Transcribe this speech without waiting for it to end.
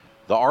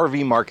The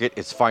RV market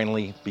is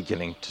finally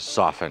beginning to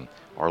soften.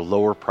 Are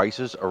lower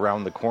prices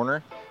around the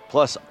corner?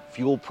 Plus,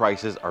 fuel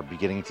prices are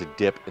beginning to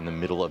dip in the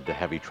middle of the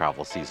heavy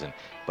travel season.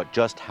 But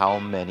just how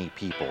many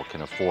people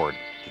can afford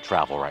to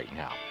travel right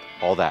now?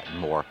 All that and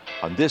more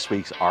on this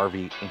week's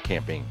RV and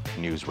Camping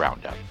News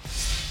Roundup.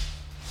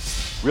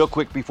 Real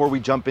quick, before we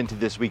jump into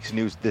this week's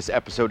news, this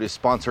episode is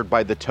sponsored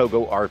by the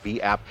Togo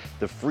RV app.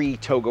 The free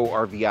Togo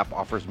RV app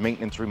offers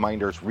maintenance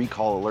reminders,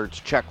 recall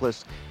alerts,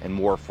 checklists, and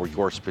more for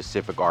your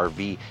specific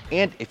RV.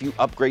 And if you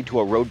upgrade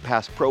to a Road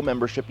Pass Pro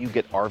membership, you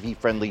get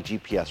RV-friendly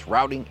GPS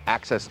routing,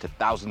 access to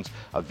thousands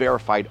of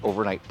verified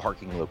overnight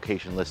parking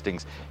location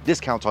listings,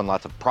 discounts on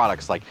lots of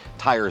products like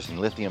tires and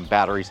lithium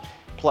batteries,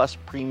 plus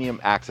premium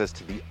access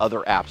to the other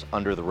apps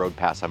under the Road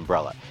Pass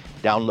umbrella.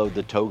 Download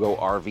the Togo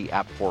RV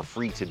app for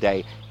free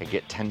today and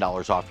get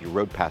 $10 off your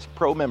Road Pass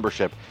Pro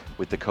membership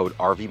with the code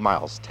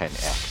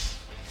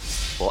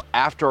RVMiles10X. Well,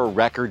 after a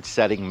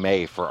record-setting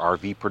May for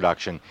RV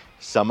production,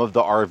 some of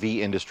the RV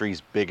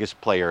industry's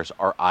biggest players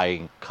are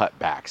eyeing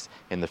cutbacks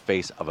in the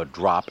face of a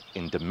drop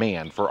in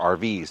demand for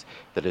RVs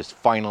that has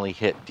finally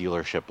hit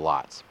dealership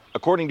lots.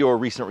 According to a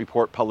recent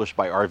report published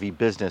by RV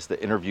Business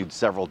that interviewed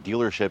several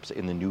dealerships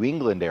in the New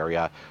England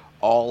area,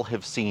 all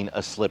have seen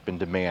a slip in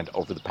demand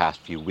over the past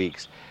few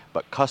weeks,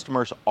 but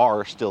customers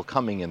are still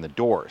coming in the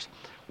doors.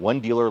 One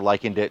dealer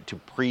likened it to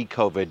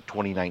pre-COVID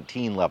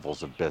 2019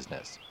 levels of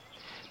business.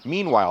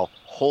 Meanwhile,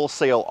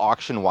 wholesale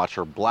auction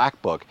watcher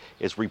Black Book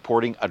is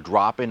reporting a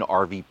drop in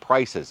RV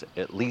prices,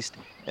 at least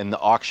in the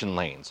auction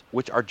lanes,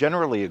 which are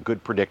generally a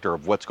good predictor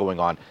of what's going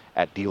on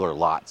at dealer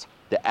lots.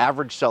 The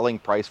average selling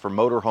price for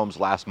motorhomes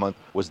last month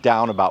was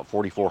down about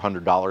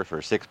 $4,400 or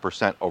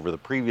 6% over the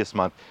previous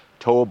month.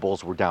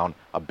 Towables were down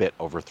a bit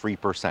over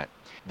 3%.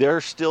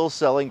 They're still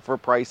selling for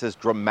prices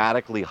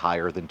dramatically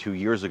higher than 2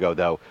 years ago,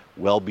 though,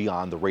 well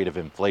beyond the rate of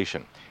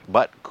inflation.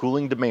 But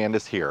cooling demand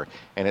is here,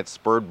 and it's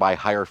spurred by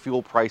higher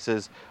fuel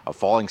prices, a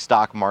falling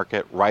stock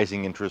market,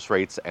 rising interest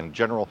rates, and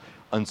general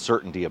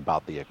uncertainty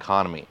about the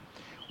economy.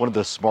 One of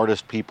the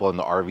smartest people in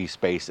the RV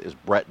space is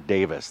Brett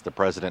Davis, the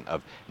president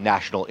of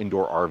National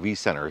Indoor RV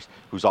Centers,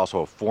 who's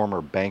also a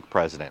former bank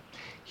president.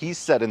 He's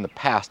said in the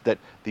past that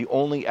the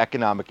only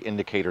economic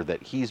indicator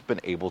that he's been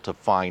able to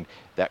find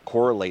that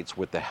correlates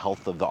with the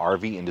health of the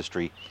RV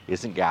industry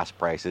isn't gas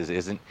prices,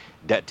 isn't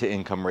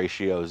debt-to-income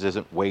ratios,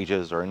 isn't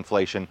wages or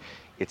inflation.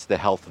 It's the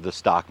health of the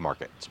stock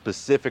market,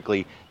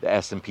 specifically the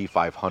S&P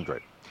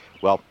 500.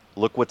 Well,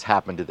 look what's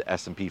happened to the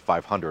S&P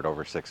 500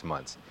 over 6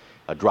 months.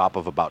 A drop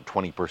of about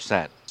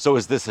 20%. So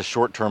is this a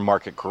short-term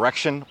market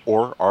correction,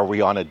 or are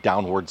we on a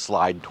downward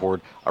slide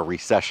toward a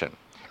recession?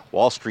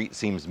 Wall Street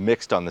seems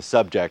mixed on the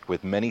subject,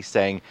 with many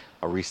saying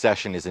a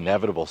recession is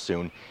inevitable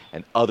soon,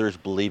 and others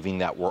believing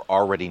that we're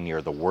already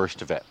near the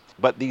worst of it.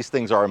 But these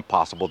things are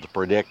impossible to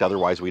predict,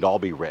 otherwise we'd all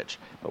be rich.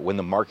 But when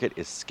the market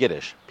is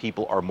skittish,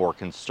 people are more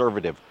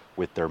conservative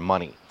with their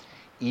money.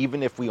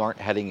 Even if we aren't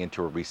heading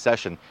into a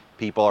recession,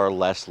 people are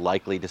less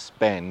likely to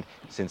spend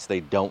since they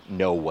don't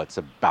know what's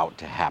about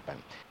to happen,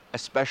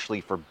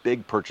 especially for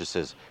big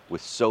purchases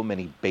with so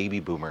many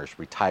baby boomers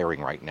retiring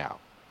right now.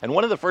 And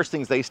one of the first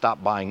things they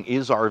stop buying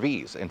is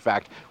RVs. In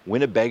fact,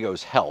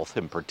 Winnebago's health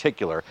in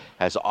particular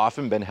has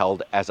often been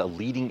held as a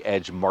leading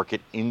edge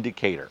market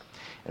indicator.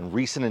 And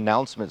recent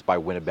announcements by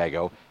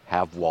Winnebago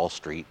have Wall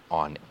Street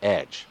on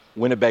edge.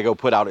 Winnebago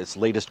put out its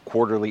latest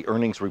quarterly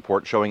earnings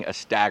report showing a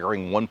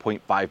staggering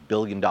 $1.5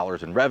 billion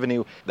in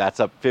revenue. That's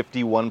up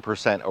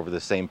 51% over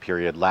the same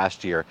period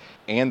last year,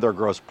 and their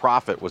gross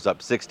profit was up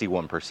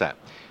 61%.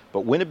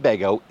 But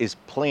Winnebago is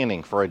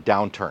planning for a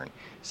downturn,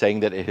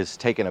 saying that it has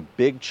taken a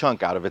big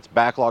chunk out of its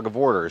backlog of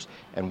orders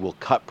and will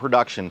cut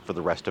production for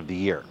the rest of the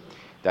year.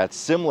 That's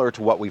similar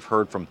to what we've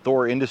heard from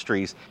Thor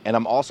Industries, and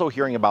I'm also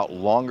hearing about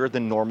longer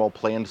than normal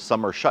planned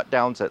summer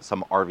shutdowns at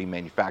some RV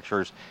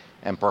manufacturers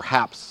and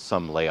perhaps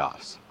some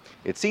layoffs.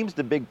 It seems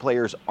the big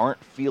players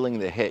aren't feeling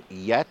the hit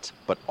yet,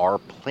 but are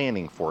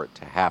planning for it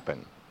to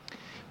happen.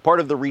 Part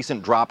of the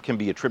recent drop can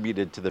be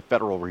attributed to the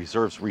Federal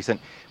Reserve's recent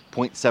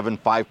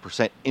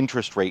 0.75%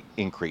 interest rate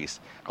increase.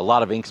 A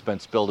lot of ink's been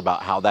spilled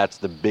about how that's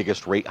the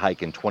biggest rate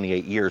hike in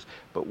 28 years,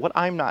 but what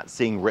I'm not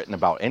seeing written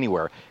about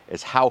anywhere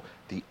is how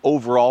the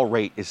overall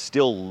rate is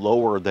still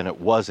lower than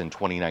it was in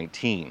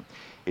 2019.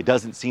 It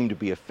doesn't seem to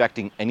be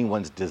affecting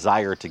anyone's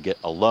desire to get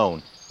a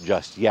loan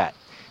just yet.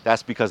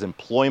 That's because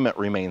employment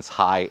remains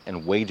high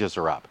and wages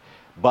are up.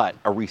 But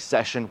a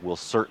recession will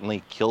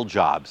certainly kill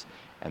jobs,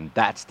 and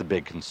that's the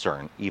big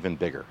concern, even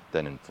bigger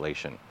than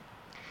inflation.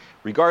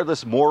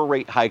 Regardless, more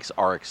rate hikes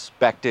are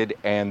expected,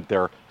 and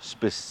they're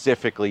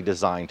specifically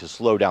designed to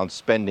slow down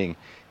spending.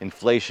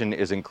 Inflation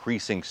is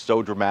increasing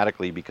so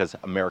dramatically because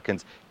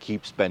Americans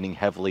keep spending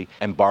heavily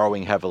and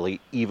borrowing heavily,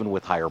 even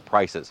with higher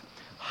prices.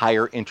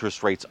 Higher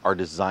interest rates are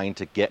designed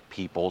to get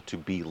people to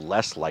be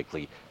less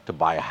likely to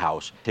buy a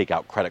house, take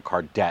out credit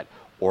card debt,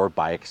 or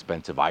buy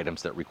expensive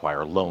items that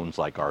require loans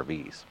like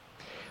RVs.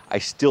 I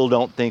still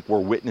don't think we're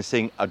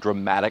witnessing a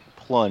dramatic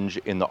plunge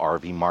in the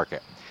RV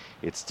market.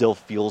 It still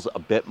feels a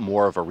bit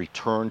more of a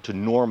return to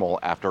normal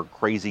after a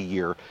crazy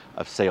year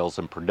of sales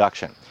and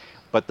production.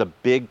 But the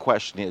big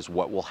question is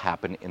what will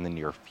happen in the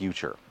near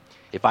future.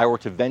 If I were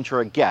to venture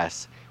a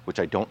guess, which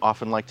I don't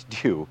often like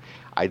to do,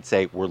 I'd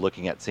say we're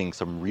looking at seeing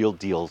some real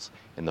deals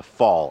in the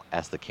fall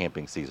as the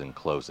camping season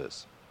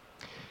closes.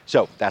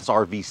 So that's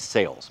RV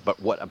sales, but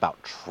what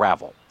about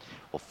travel?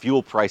 Well,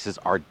 fuel prices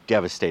are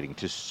devastating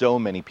to so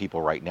many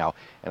people right now,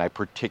 and I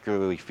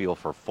particularly feel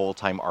for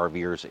full-time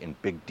RVers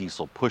and big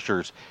diesel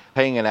pushers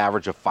paying an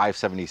average of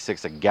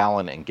 $5.76 a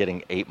gallon and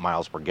getting 8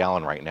 miles per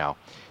gallon right now.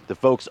 The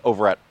folks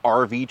over at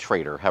RV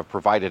Trader have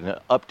provided an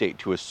update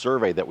to a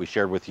survey that we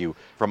shared with you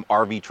from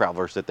RV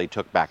travelers that they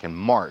took back in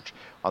March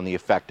on the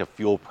effect of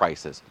fuel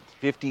prices.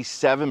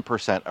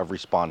 57% of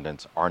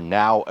respondents are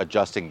now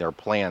adjusting their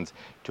plans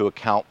to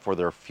account for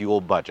their fuel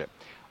budget.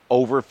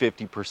 Over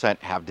 50%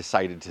 have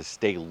decided to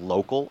stay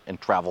local and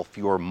travel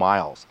fewer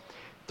miles.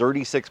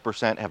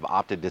 36% have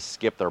opted to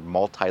skip their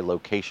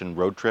multi-location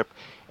road trip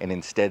and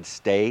instead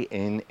stay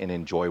in and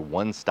enjoy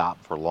one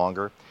stop for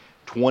longer.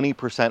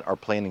 20% are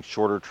planning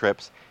shorter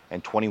trips,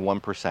 and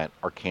 21%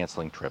 are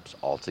canceling trips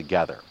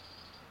altogether.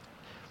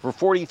 For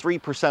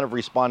 43% of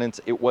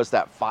respondents, it was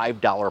that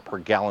 $5 per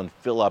gallon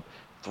fill-up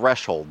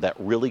threshold that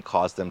really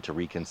caused them to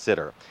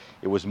reconsider.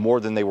 It was more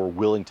than they were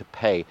willing to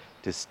pay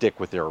to stick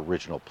with their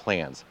original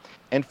plans.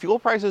 And fuel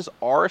prices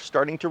are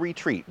starting to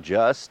retreat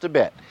just a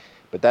bit,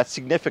 but that's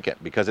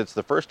significant because it's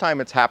the first time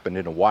it's happened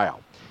in a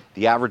while.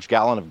 The average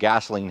gallon of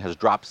gasoline has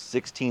dropped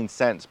 16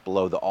 cents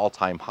below the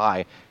all-time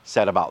high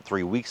set about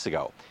 3 weeks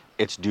ago.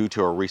 It's due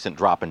to a recent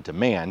drop in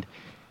demand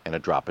and a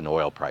drop in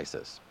oil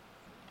prices.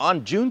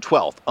 On June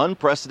 12th,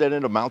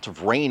 unprecedented amounts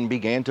of rain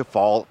began to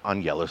fall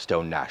on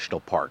Yellowstone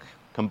National Park.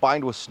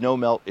 Combined with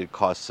snowmelt, it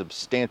caused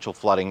substantial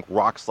flooding,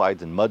 rock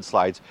slides, and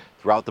mudslides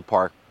throughout the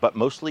park, but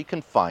mostly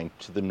confined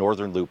to the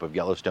northern loop of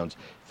Yellowstone's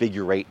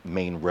Figure 8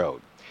 main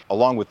road,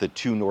 along with the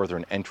 2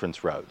 northern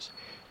entrance roads.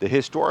 The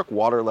historic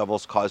water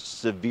levels caused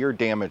severe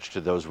damage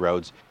to those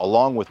roads,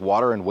 along with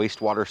water and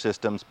wastewater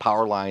systems,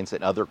 power lines,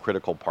 and other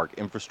critical park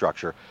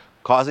infrastructure,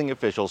 causing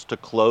officials to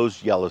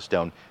close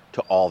Yellowstone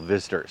to all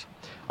visitors.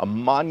 A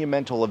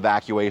monumental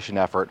evacuation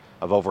effort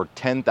of over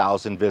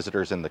 10,000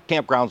 visitors in the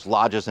campgrounds,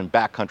 lodges, and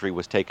backcountry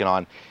was taken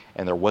on,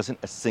 and there wasn't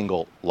a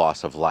single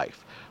loss of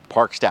life.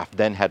 Park staff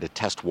then had to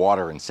test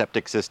water and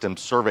septic systems,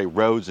 survey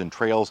roads and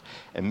trails,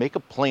 and make a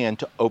plan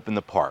to open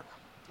the park.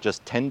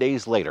 Just 10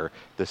 days later,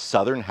 the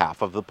southern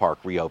half of the park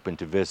reopened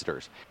to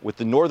visitors, with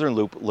the northern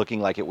loop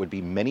looking like it would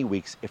be many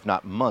weeks, if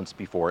not months,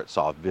 before it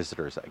saw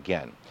visitors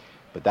again.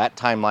 But that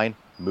timeline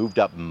moved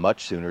up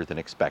much sooner than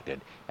expected,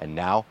 and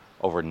now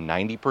over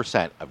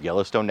 90% of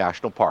Yellowstone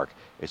National Park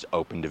is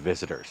open to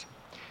visitors.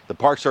 The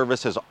Park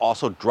Service has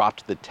also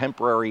dropped the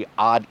temporary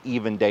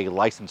odd-even day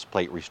license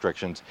plate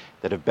restrictions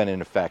that have been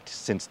in effect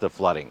since the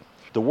flooding.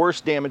 The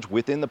worst damage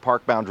within the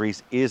park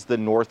boundaries is the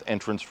North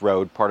Entrance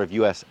Road, part of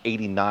US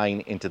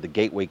 89 into the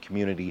gateway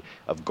community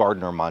of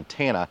Gardner,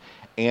 Montana,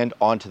 and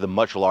onto the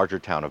much larger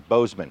town of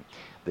Bozeman.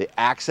 The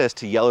access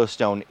to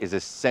Yellowstone is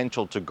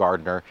essential to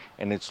Gardner,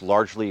 and it's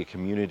largely a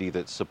community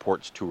that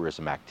supports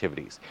tourism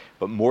activities.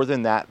 But more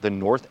than that, the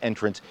north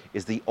entrance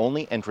is the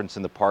only entrance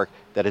in the park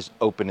that is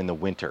open in the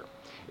winter.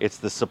 It's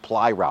the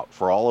supply route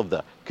for all of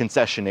the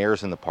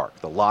concessionaires in the park,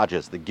 the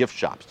lodges, the gift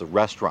shops, the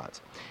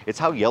restaurants. It's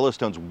how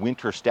Yellowstone's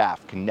winter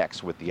staff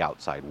connects with the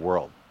outside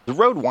world. The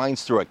road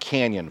winds through a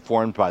canyon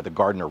formed by the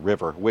Gardner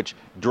River, which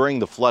during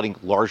the flooding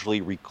largely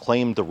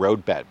reclaimed the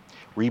roadbed.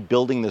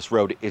 Rebuilding this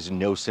road is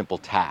no simple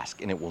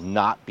task, and it will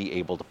not be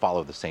able to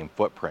follow the same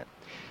footprint.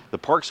 The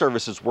Park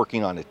Service is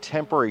working on a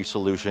temporary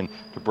solution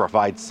to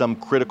provide some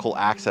critical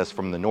access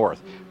from the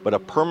north, but a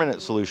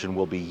permanent solution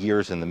will be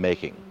years in the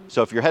making.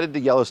 So if you're headed to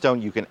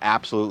Yellowstone, you can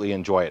absolutely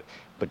enjoy it,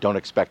 but don't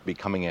expect to be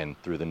coming in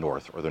through the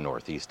north or the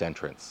northeast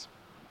entrance.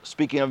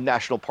 Speaking of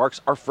national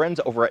parks, our friends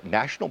over at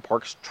National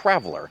Parks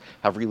Traveler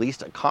have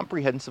released a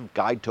comprehensive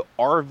guide to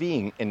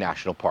RVing in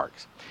national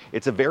parks.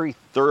 It's a very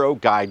thorough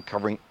guide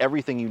covering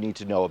everything you need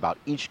to know about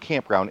each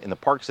campground in the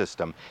park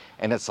system,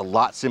 and it's a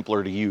lot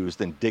simpler to use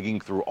than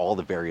digging through all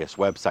the various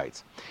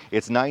websites.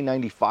 It's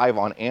 $9.95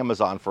 on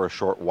Amazon for a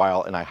short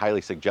while, and I highly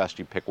suggest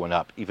you pick one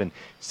up. Even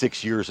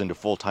 6 years into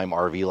full-time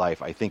RV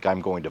life, I think I'm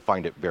going to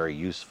find it very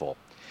useful.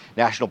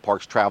 National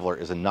Parks Traveler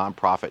is a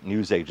nonprofit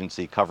news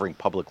agency covering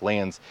public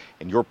lands,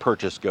 and your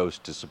purchase goes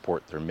to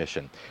support their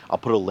mission. I'll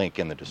put a link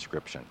in the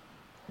description.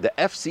 The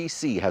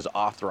FCC has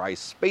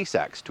authorized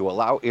SpaceX to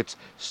allow its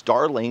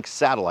Starlink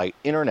satellite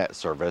internet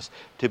service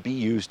to be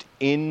used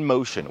in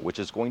motion, which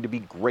is going to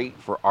be great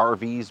for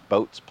RVs,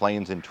 boats,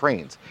 planes, and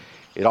trains.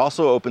 It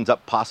also opens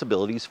up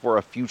possibilities for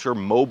a future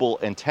mobile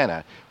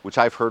antenna, which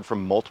I've heard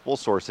from multiple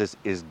sources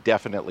is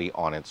definitely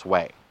on its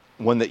way.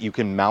 One that you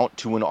can mount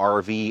to an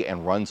RV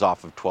and runs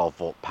off of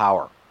 12-volt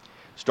power.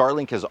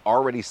 Starlink has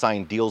already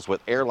signed deals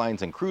with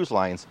airlines and cruise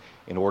lines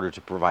in order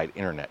to provide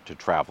internet to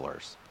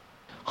travelers.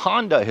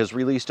 Honda has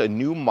released a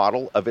new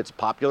model of its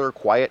popular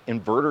quiet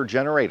inverter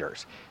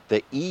generators.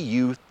 The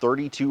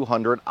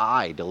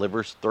EU3200i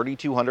delivers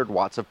 3,200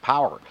 watts of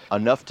power,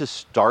 enough to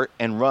start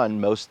and run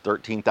most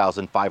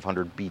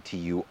 13,500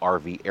 BTU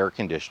RV air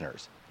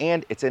conditioners.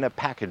 and it's in a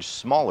package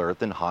smaller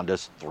than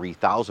Honda's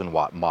 3,000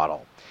 watt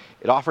model.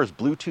 It offers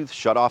Bluetooth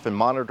shutoff and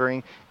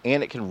monitoring,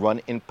 and it can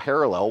run in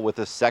parallel with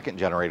a second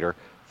generator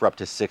for up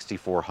to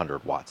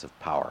 6,400 watts of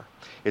power.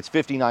 It's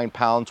 59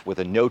 pounds with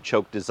a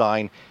no-choke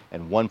design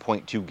and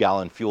 1.2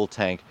 gallon fuel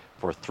tank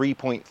for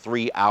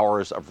 3.3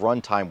 hours of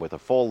runtime with a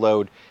full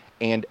load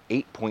and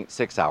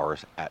 8.6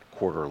 hours at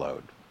quarter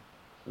load.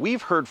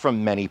 We've heard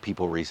from many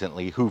people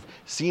recently who've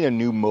seen a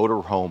new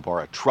motorhome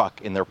or a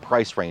truck in their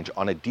price range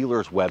on a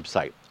dealer's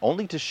website,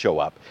 only to show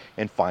up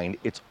and find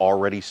it's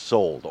already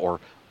sold or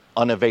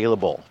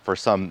unavailable for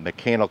some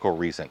mechanical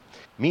reason.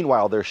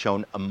 Meanwhile, they're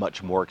shown a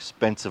much more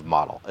expensive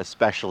model,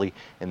 especially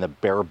in the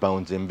bare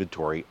bones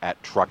inventory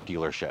at truck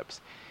dealerships.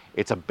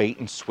 It's a bait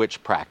and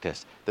switch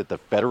practice that the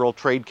Federal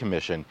Trade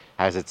Commission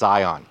has its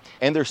eye on,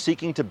 and they're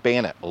seeking to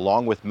ban it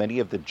along with many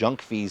of the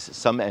junk fees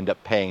some end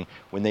up paying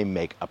when they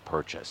make a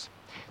purchase.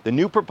 The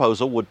new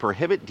proposal would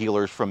prohibit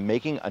dealers from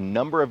making a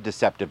number of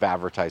deceptive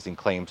advertising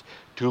claims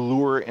to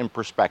lure in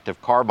prospective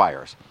car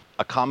buyers.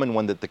 A common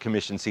one that the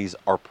Commission sees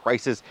are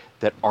prices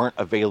that aren't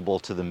available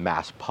to the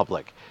mass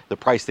public. The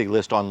price they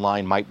list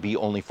online might be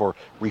only for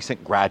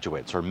recent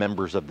graduates or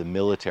members of the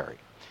military.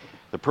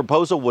 The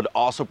proposal would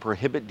also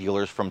prohibit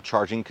dealers from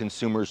charging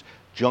consumers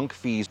junk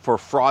fees for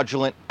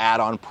fraudulent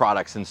add-on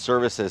products and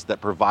services that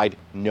provide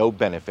no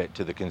benefit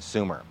to the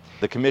consumer.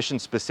 The Commission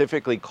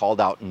specifically called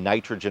out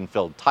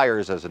nitrogen-filled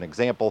tires as an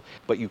example,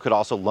 but you could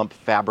also lump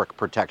fabric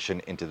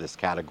protection into this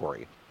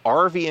category.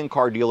 RV and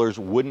car dealers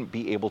wouldn't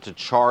be able to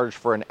charge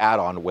for an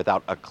add-on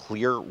without a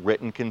clear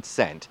written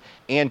consent,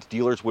 and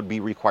dealers would be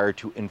required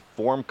to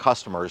inform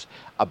customers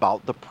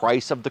about the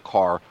price of the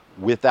car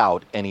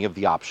without any of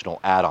the optional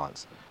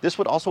add-ons. This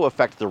would also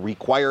affect the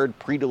required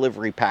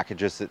pre-delivery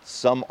packages that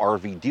some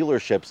RV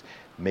dealerships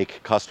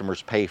make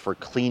customers pay for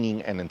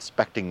cleaning and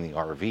inspecting the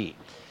RV.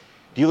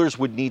 Dealers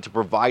would need to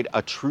provide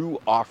a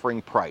true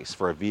offering price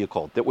for a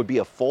vehicle that would be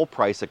a full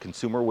price a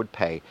consumer would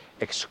pay,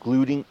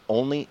 excluding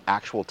only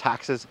actual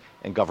taxes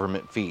and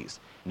government fees,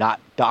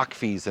 not dock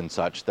fees and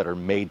such that are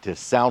made to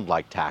sound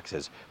like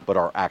taxes, but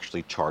are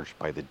actually charged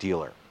by the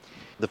dealer.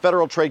 The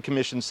Federal Trade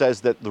Commission says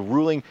that the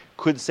ruling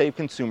could save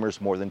consumers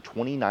more than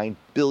 $29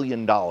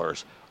 billion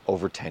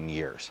over 10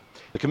 years.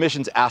 The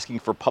Commission's asking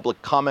for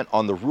public comment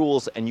on the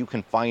rules, and you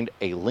can find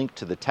a link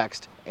to the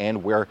text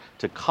and where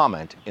to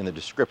comment in the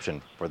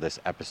description for this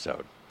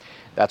episode.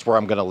 That's where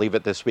I'm going to leave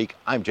it this week.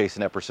 I'm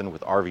Jason Epperson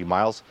with RV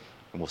Miles,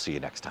 and we'll see you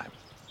next time.